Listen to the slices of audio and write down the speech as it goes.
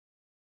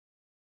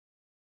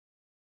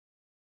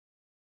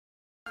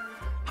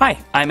Hi,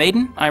 I'm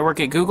Aiden. I work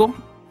at Google,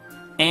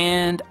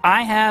 and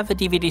I have a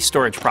DVD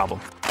storage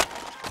problem.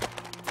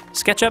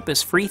 SketchUp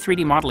is free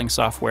 3D modeling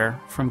software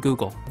from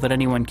Google that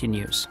anyone can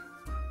use.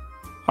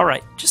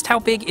 Alright, just how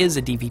big is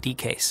a DVD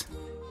case?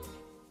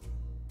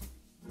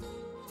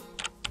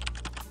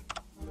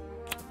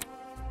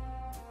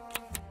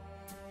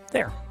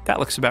 There, that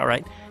looks about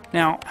right.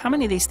 Now, how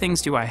many of these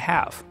things do I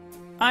have?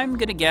 I'm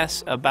gonna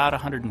guess about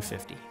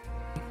 150.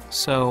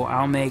 So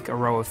I'll make a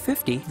row of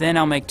 50, then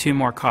I'll make 2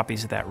 more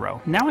copies of that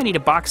row. Now I need a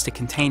box to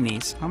contain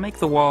these. I'll make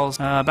the walls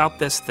about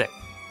this thick.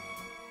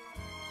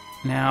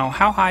 Now,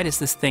 how high does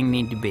this thing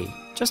need to be?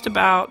 Just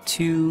about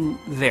to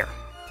there.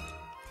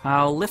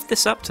 I'll lift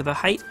this up to the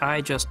height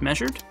I just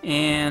measured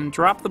and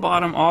drop the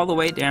bottom all the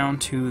way down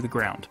to the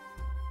ground.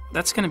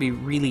 That's gonna be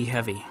really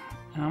heavy.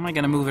 How am I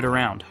gonna move it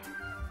around?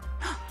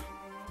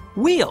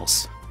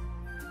 Wheels!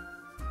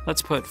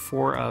 Let's put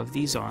 4 of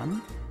these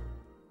on.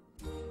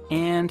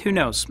 And who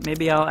knows,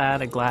 maybe I'll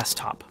add a glass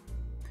top.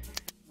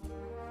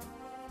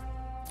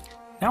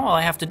 Now all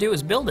I have to do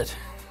is build it.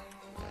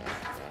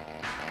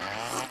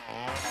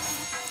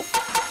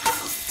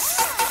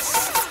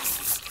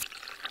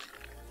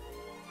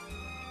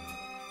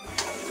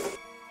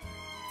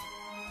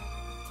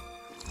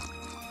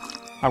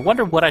 I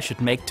wonder what I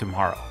should make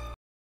tomorrow.